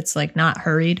player that's, like, not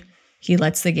hurried. He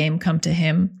lets the game come to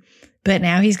him, but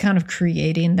now he's kind of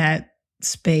creating that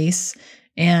space,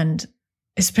 and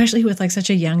especially with, like, such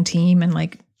a young team and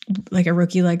like a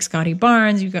rookie like Scotty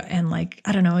Barnes, and, like,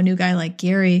 I don't know, a new guy like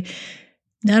Gary,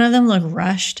 none of them look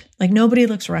rushed. Like, nobody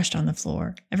looks rushed on the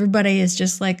floor. Everybody is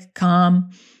just, like,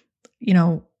 calm,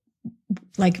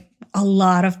 like, a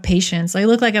lot of patience. They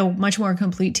look like a much more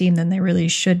complete team than they really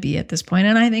should be at this point.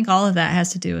 And I think all of that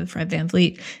has to do with Fred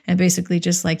VanVleet and basically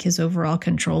just, like, his overall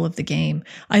control of the game.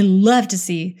 I love to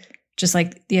see just,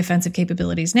 like, the offensive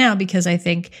capabilities now, because I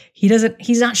think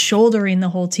he's not shouldering the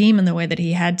whole team in the way that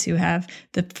he had to have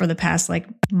for the past, like,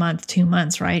 2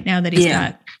 months, right? Now that he's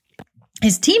got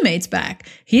his teammates back,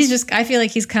 I feel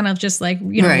like he's kind of just, like,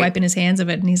 right, wiping his hands of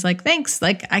it. And he's like, thanks.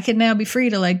 Like, I can now be free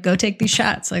to, like, go take these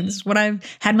shots. Like, this is what I've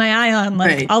had my eye on, like,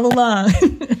 right, all along.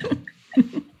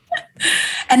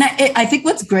 And I think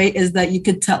what's great is that you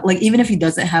could tell, like, even if he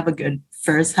doesn't have a good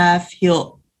first half,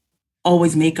 he'll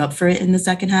always make up for it in the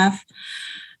second half.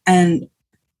 And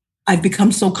I've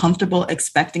become so comfortable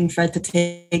expecting Fred to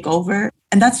take over.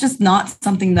 And that's just not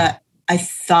something that I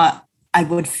thought I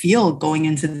would feel going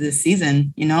into this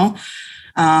season, you know?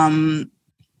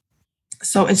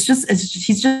 So he's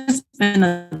just been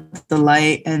a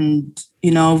delight. And,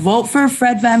 you know, vote for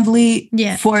Fred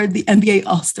VanVleet for the NBA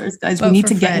All-Stars, guys. We need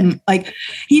to get him, like,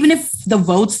 even if the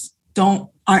votes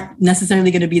aren't necessarily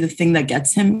going to be the thing that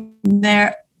gets him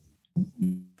there,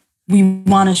 we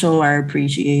want to show our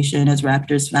appreciation as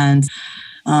Raptors fans,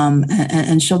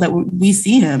 and show that we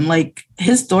see him. Like,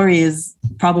 his story is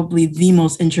probably the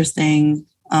most interesting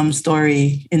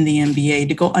story in the NBA,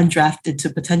 to go undrafted to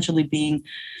potentially being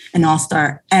an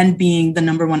all-star and being the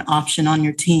number one option on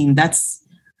your team. That's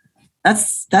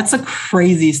a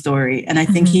crazy story. And I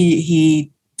think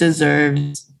he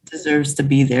deserves to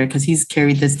be there because he's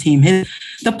carried this team.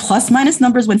 The plus minus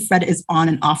numbers when Fred is on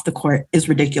and off the court is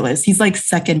ridiculous. He's like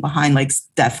second behind like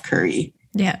Steph Curry.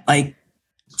 Yeah. Like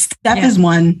Steph is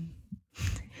 1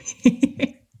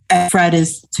 and Fred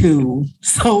is 2.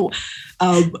 So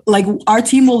like our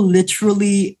team will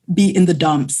literally be in the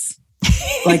dumps.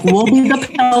 Like we'll be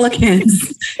the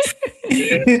Pelicans.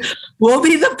 We'll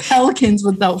be the Pelicans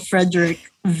without Frederick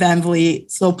VanVleet.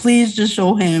 So please just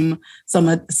show him some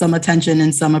attention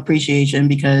and some appreciation,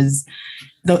 because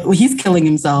he's killing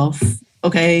himself.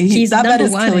 Okay, he's that number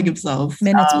is one killing himself.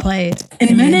 Minutes played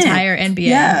in the entire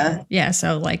NBA. Yeah.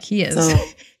 So like he is,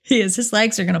 his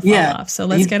legs are gonna fall off. So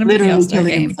let's get him to the All-Star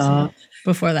game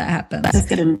before that happens. Let's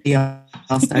get him to the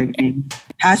All-Star game.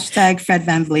 Hashtag Fred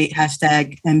VanVleet.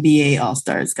 Hashtag NBA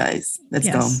All-Stars, guys. Let's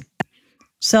go.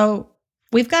 So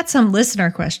we've got some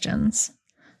listener questions.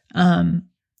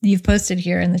 You've posted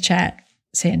here in the chat.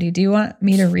 Sandy, do you want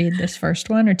me to read this first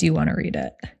one, or do you want to read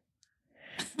it?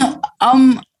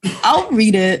 I'll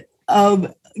read it.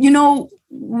 You know,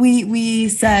 we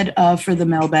said for the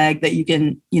mailbag that you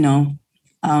can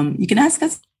ask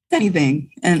us anything,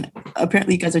 and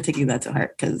apparently you guys are taking that to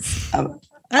heart, because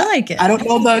I like it. I don't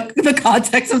know the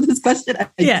context of this question.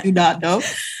 I do not know.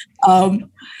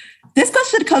 This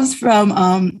question comes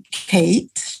from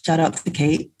Kate. Shout out to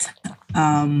Kate.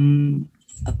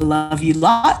 I love you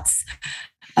lots.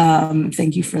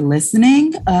 Thank you for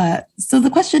listening. So the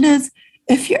question is,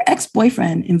 if your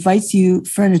ex-boyfriend invites you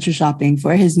furniture shopping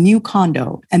for his new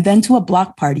condo and then to a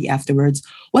block party afterwards,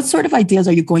 what sort of ideas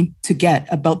are you going to get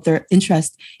about their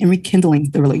interest in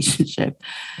rekindling the relationship?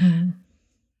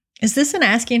 Is this an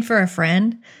asking for a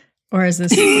friend, or is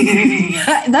this?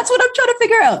 That's what I'm trying to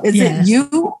figure out. Is it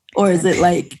you, or is it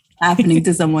like happening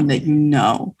to someone that you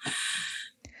know?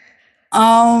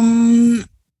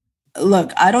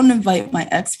 Look, I don't invite my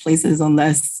ex places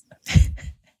unless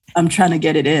I'm trying to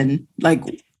get it in. Like,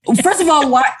 first of all,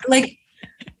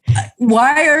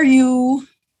 why are you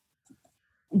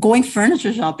going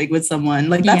furniture shopping with someone?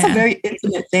 Like, that's a very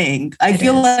intimate thing. I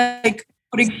feel like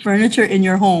putting furniture in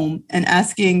your home and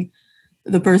asking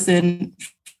the person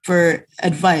for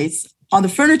advice on the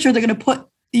furniture they're going to put,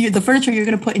 the furniture you're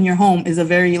going to put in your home, is a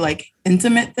very like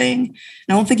intimate thing. And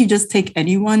I don't think you just take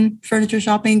anyone furniture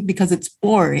shopping, because it's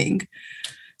boring.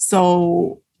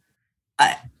 So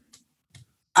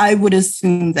I would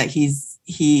assume that he's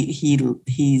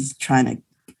trying to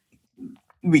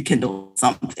rekindle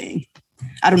something.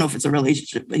 I don't know if it's a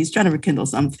relationship, but he's trying to rekindle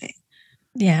something.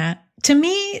 Yeah. To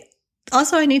me,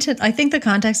 also, I think the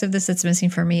context of this that's missing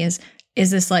for me is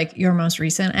this like your most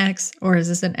recent ex, or is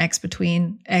this an ex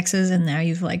between exes and now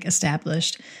you've like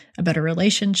established a better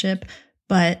relationship?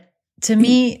 But to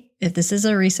me, if this is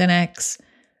a recent ex,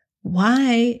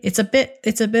 why? It's a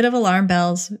bit of alarm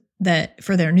bells that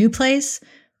for their new place,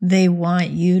 they want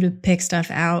you to pick stuff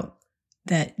out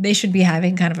that they should be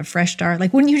having kind of a fresh start.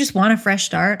 Like, wouldn't you just want a fresh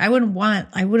start? I wouldn't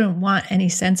want any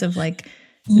sense of like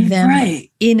them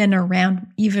in and around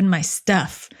even my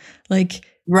stuff. Like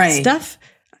stuff.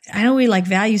 I know we like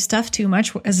value stuff too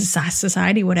much as a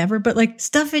society, whatever, but like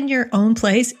stuff in your own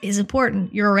place is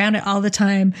important. You're around it all the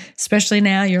time, especially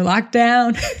now you're locked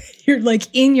down. You're like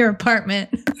in your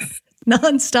apartment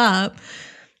nonstop.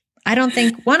 I don't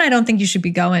think you should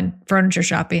be going furniture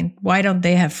shopping. Why don't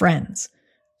they have friends?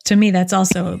 To me, that's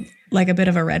also like a bit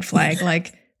of a red flag.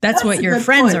 Like that's what your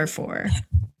friends are for.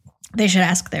 They should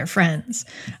ask their friends.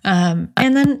 And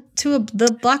then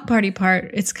the block party part,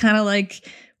 it's kind of like,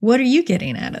 what are you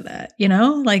getting out of that? You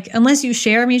know, like unless you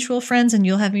share mutual friends and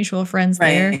you'll have mutual friends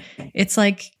there, it's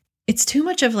like, it's too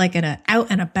much of like an out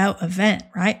and about event,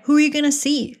 right? Who are you going to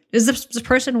see? Does this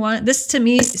person want, this to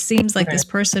me seems like this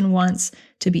person wants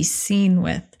to be seen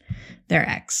with their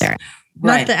ex,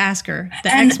 not the asker.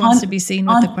 The ex wants to be seen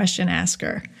with the question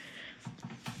asker.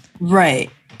 Right.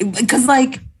 Because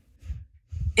like,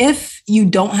 if you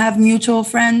don't have mutual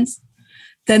friends,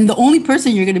 then the only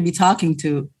person you're going to be talking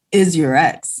to is your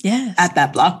ex at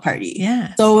that block party.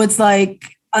 Yeah. So it's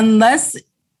like, unless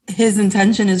his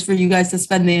intention is for you guys to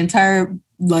spend the entire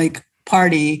like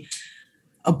party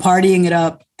partying it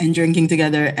up and drinking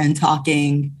together and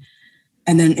talking,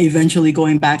 and then eventually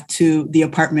going back to the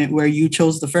apartment where you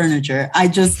chose the furniture. I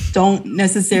just don't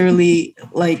necessarily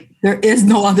like, there is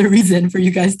no other reason for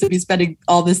you guys to be spending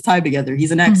all this time together.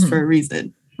 He's an ex for a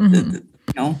reason. You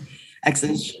know,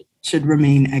 exes should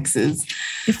remain exes.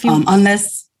 If you,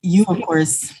 unless you, of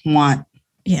course, want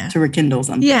to rekindle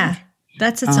something. Yeah,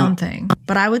 that's its own thing.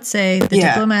 But I would say the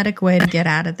diplomatic way to get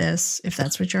out of this, if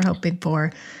that's what you're hoping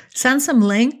for, send some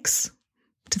links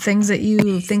to things that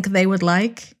you think they would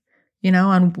like, you know,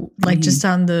 on like just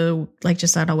on the, like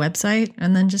just on a website,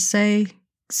 and then just say,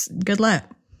 good luck.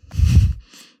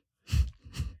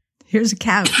 Here's a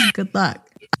couch. Good luck.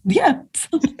 Yeah.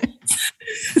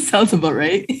 Sounds about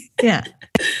right. Yeah.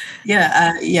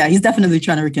 Yeah. He's definitely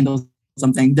trying to rekindle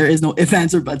something. There is no ifs,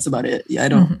 ands, or buts about it. Yeah, I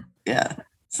don't. Yeah.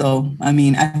 So, I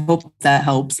mean, I hope that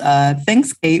helps.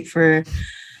 Thanks, Kate, for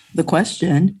the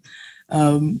question.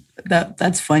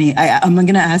 That's funny. I'm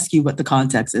going to ask you what the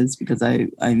context is, because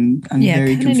I'm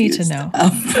very confused. Need to know.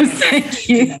 Thank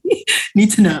you.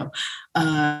 Need to know.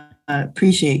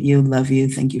 Appreciate you. Love you.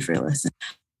 Thank you for listening.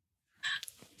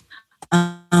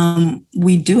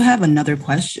 We do have another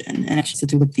question, and it's to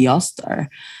do with the All-Star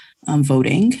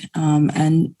voting.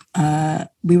 And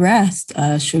we were asked,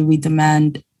 should we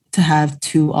demand to have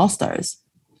 2 All-Stars?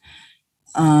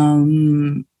 I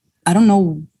don't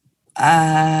know.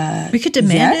 We could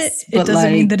demand it. It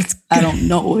doesn't mean that it's. I don't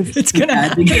know if it's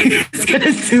gonna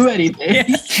do anything.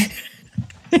 Yeah.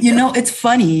 You know, it's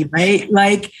funny, right?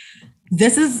 Like,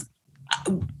 this is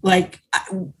like,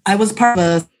 I was part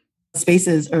of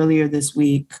Spaces earlier this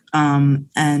week,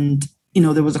 and you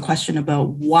know, there was a question about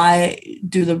why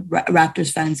do the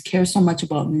Raptors fans care so much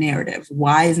about narrative?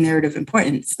 Why is narrative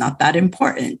important? It's not that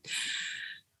important.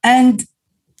 And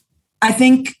I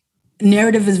think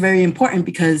narrative is very important,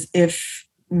 because if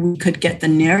we could get the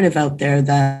narrative out there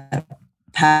that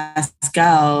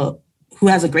Pascal, who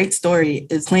has a great story,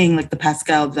 is playing like the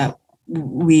Pascal that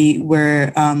we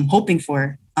were hoping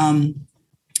for,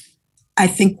 I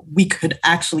think we could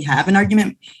actually have an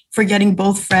argument for getting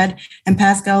both Fred and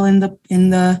Pascal in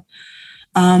the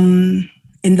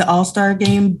All-Star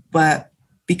game. But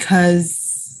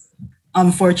because,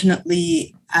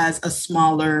 unfortunately, as a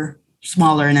smaller,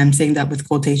 and I'm saying that with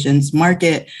quotations,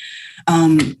 market,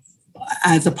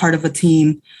 as a part of a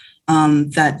team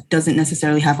that doesn't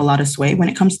necessarily have a lot of sway when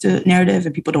it comes to narrative,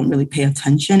 and people don't really pay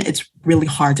attention, it's really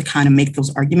hard to kind of make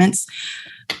those arguments.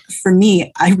 For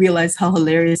me, I realized how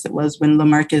hilarious it was when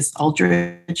LaMarcus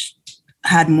Aldridge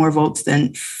had more votes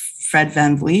than Fred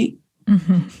VanVleet.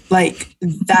 Like,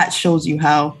 that shows you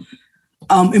how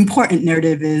important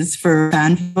narrative is for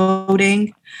fan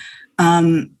voting.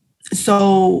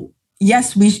 So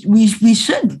yes, we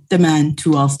should demand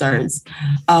 2 All-Stars.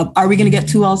 Are we going to get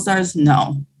 2 All-Stars?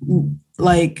 No.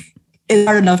 Like, it's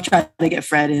hard enough trying to get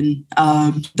Fred in.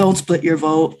 Don't split your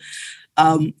vote.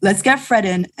 Let's get Fred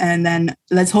in, and then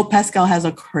let's hope Pascal has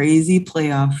a crazy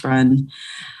playoff run.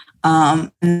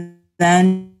 And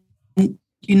then,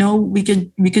 you know, we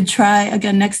could try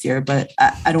again next year, but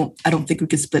I don't think we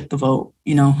could split the vote.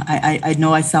 You know, I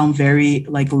know I sound very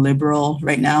like liberal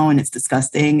right now, and it's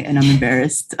disgusting, and I'm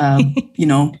embarrassed. You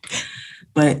know,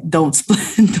 but don't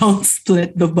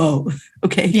split the vote.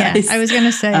 Okay. Yeah. Guys? I was going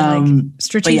to say, like,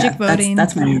 strategic voting.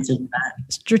 That's my answer to that.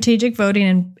 Strategic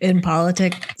voting in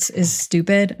politics is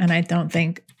stupid, and I don't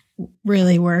think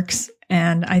really works.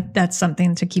 And that's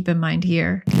something to keep in mind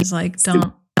here. Is like,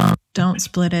 don't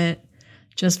split it.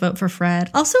 Just vote for Fred.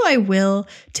 Also, I will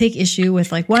take issue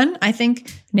with, like, one, I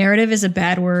think narrative is a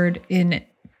bad word in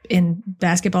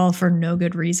basketball for no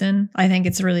good reason. I think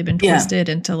it's really been twisted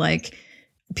into, like,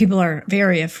 people are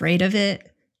very afraid of it,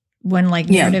 when, like,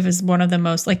 narrative is one of the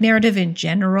most, like, narrative in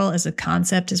general as a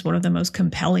concept is one of the most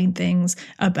compelling things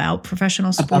about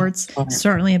professional sports,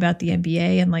 certainly about the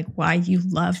NBA, and, like, why you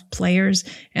love players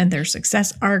and their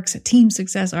success arcs, team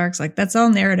success arcs. Like, that's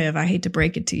all narrative. I hate to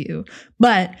break it to you.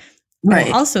 But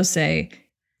I'll also say,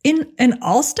 in an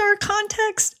all-star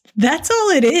context, that's all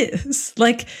it is.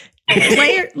 Like, look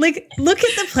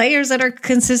at the players that are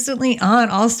consistently on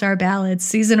all-star ballots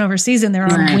season over season. They're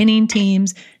on winning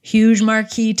teams, huge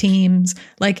marquee teams.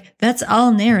 Like, that's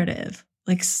all narrative.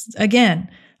 Like, again,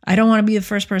 I don't want to be the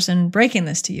first person breaking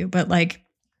this to you, but, like,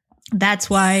 that's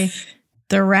why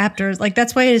the Raptors, like,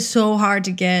 that's why it is so hard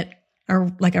to get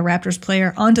like a Raptors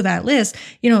player onto that list,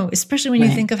 especially when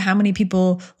you think of how many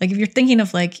people, like if you're thinking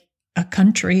of like a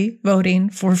country voting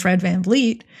for Fred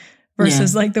VanVleet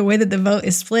versus like the way that the vote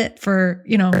is split for,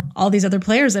 all these other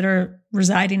players that are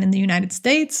residing in the United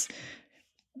States,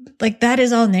 like that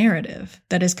is all narrative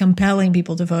that is compelling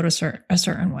people to vote a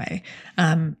certain way.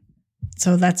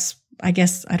 So that's, I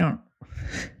guess that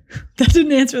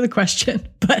didn't answer the question,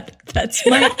 but that's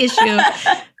my issue.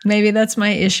 Maybe that's my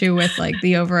issue with like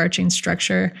the overarching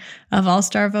structure of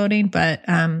all-star voting. But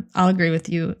I'll agree with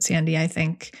you, Sandy. I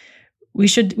think we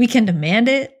can demand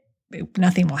it.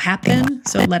 Nothing will happen.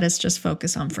 So let us just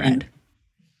focus on Fred.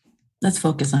 Let's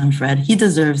focus on Fred. He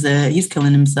deserves it. He's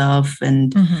killing himself.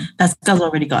 And Pascal's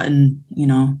already gotten,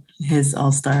 his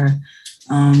all-star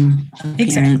appearance.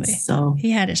 Exactly. So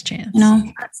he had his chance.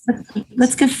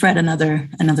 Let's give Fred another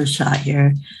shot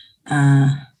here.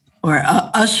 Or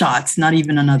a shot, not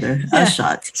even another, a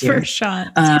shot here. First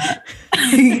shot.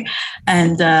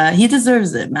 And he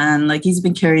deserves it, man. Like he's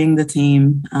been carrying the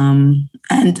team.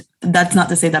 And that's not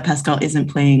to say that Pascal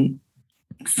isn't playing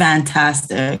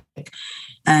fantastic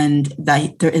and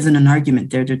that there isn't an argument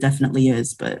there. There definitely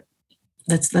is, but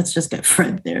let's just get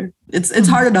Fred there. It's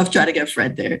hard enough trying to get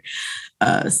Fred there.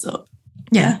 So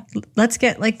yeah, let's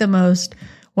get like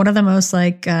one of the most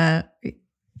like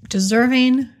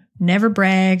deserving. Never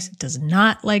brags, does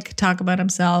not like talk about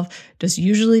himself, does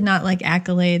usually not like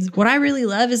accolades. What I really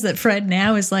love is that Fred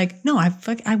now is like, no, I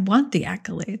want the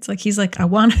accolades. Like he's like, I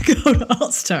want to go to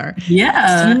All-Star.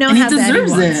 Yeah, and how bad he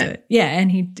wants it. Yeah,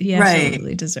 and he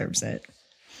absolutely deserves it.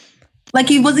 Like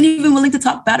he wasn't even willing to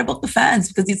talk bad about the fans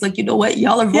because he's like, you know what,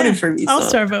 y'all are voting for me.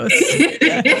 All-Star votes. He's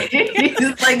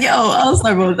like, yo,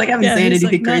 All-Star votes. Like I haven't said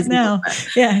anything crazy now.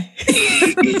 Yeah.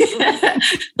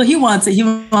 But he wants it. He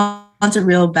wants it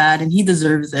real bad, and he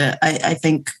deserves it. I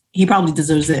think he probably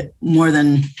deserves it more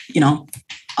than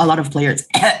a lot of players.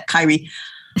 Kyrie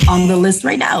on the list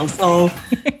right now. So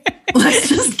let's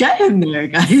just get him there,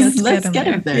 guys. Let's get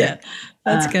him there. Yeah,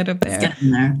 let's get him there. Let's get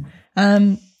him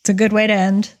there. It's a good way to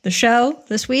end the show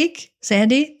this week.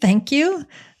 Sandy, thank you.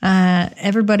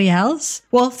 Everybody else,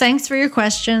 well, thanks for your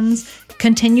questions.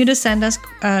 Continue to send us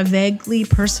vaguely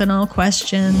personal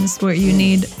questions where you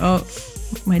need. Oh,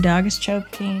 my dog is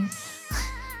choking.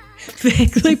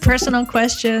 Vaguely personal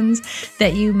questions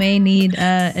that you may need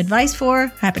advice for.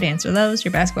 Happy to answer those.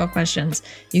 Your basketball questions,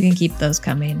 you can keep those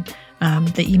coming.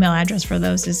 The email address for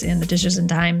those is in the Dishes and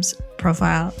Dimes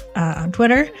profile on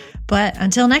Twitter. But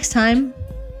until next time,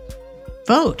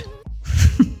 vote.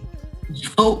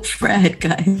 Vote Fred,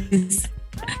 guys.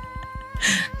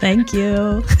 Thank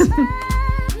you.